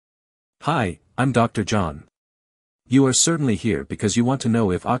Hi, I'm Dr. John. You are certainly here because you want to know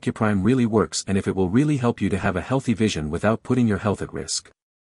if Ocuprime really works and if it will really help you to have a healthy vision without putting your health at risk.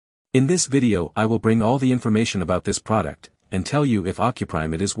 In this video I will bring all the information about this product, and tell you if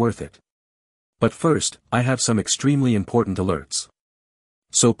Ocuprime it is worth it. But first, I have some extremely important alerts.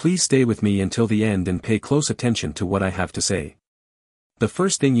 So please stay with me until the end and pay close attention to what I have to say. The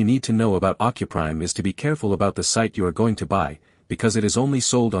first thing you need to know about Ocuprime is to be careful about the site you are going to buy, because it is only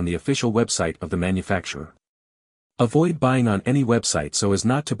sold on the official website of the manufacturer. Avoid buying on any website so as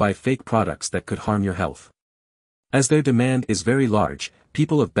not to buy fake products that could harm your health. As their demand is very large,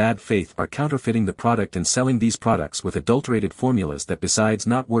 people of bad faith are counterfeiting the product and selling these products with adulterated formulas that besides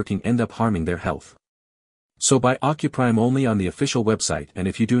not working end up harming their health. So buy Ocuprime only on the official website, and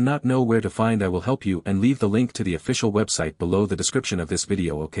if you do not know where to find, I will help you and leave the link to the official website below the description of this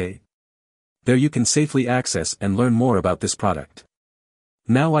video, okay? There you can safely access and learn more about this product.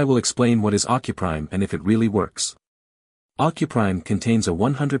 Now I will explain what is Ocuprime and if it really works. Ocuprime contains a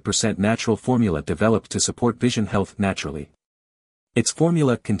 100% natural formula developed to support vision health naturally. Its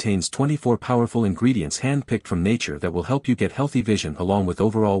formula contains 24 powerful ingredients hand-picked from nature that will help you get healthy vision along with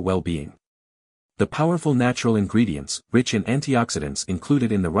overall well-being. The powerful natural ingredients, rich in antioxidants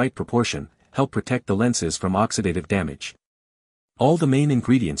included in the right proportion, help protect the lenses from oxidative damage. All the main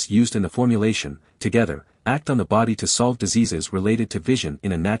ingredients used in the formulation, together, act on the body to solve diseases related to vision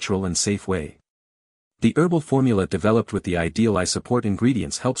in a natural and safe way. The herbal formula developed with the ideal eye support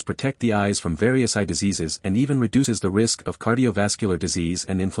ingredients helps protect the eyes from various eye diseases and even reduces the risk of cardiovascular disease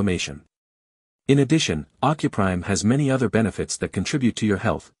and inflammation. In addition, Ocuprime has many other benefits that contribute to your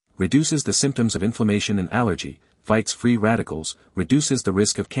health, reduces the symptoms of inflammation and allergy, fights free radicals, reduces the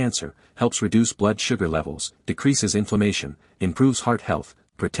risk of cancer, helps reduce blood sugar levels, decreases inflammation, improves heart health,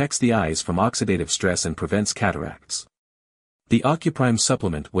 protects the eyes from oxidative stress and prevents cataracts. The Ocuprime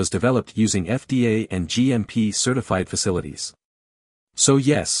supplement was developed using FDA and GMP certified facilities. So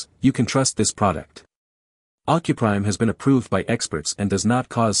yes, you can trust this product. Ocuprime has been approved by experts and does not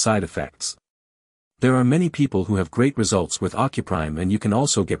cause side effects. There are many people who have great results with Ocuprime, and you can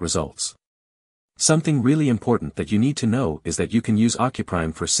also get results. Something really important that you need to know is that you can use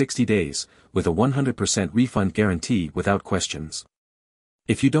Ocuprime for 60 days, with a 100% refund guarantee without questions.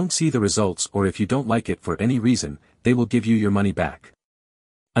 If you don't see the results or if you don't like it for any reason, they will give you your money back.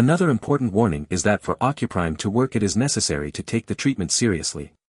 Another important warning is that for Ocuprime to work it is necessary to take the treatment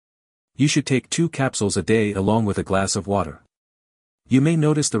seriously. You should take 2 capsules a day along with a glass of water. You may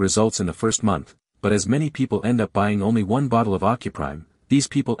notice the results in the first month, but as many people end up buying only 1 bottle of Ocuprime, these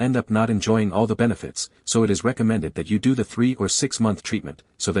people end up not enjoying all the benefits, so it is recommended that you do the 3 or 6 month treatment,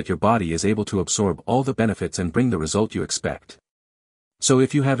 so that your body is able to absorb all the benefits and bring the result you expect. So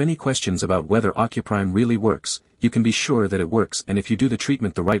if you have any questions about whether Ocuprime really works, you can be sure that it works, and if you do the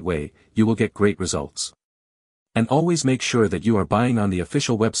treatment the right way, you will get great results. And always make sure that you are buying on the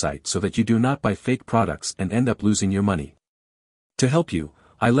official website so that you do not buy fake products and end up losing your money. To help you,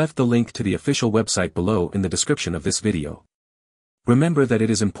 I left the link to the official website below in the description of this video. Remember that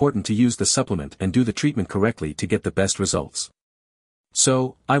it is important to use the supplement and do the treatment correctly to get the best results.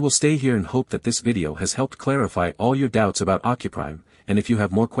 So, I will stay here and hope that this video has helped clarify all your doubts about Ocuprime, and if you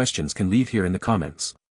have more questions can leave here in the comments.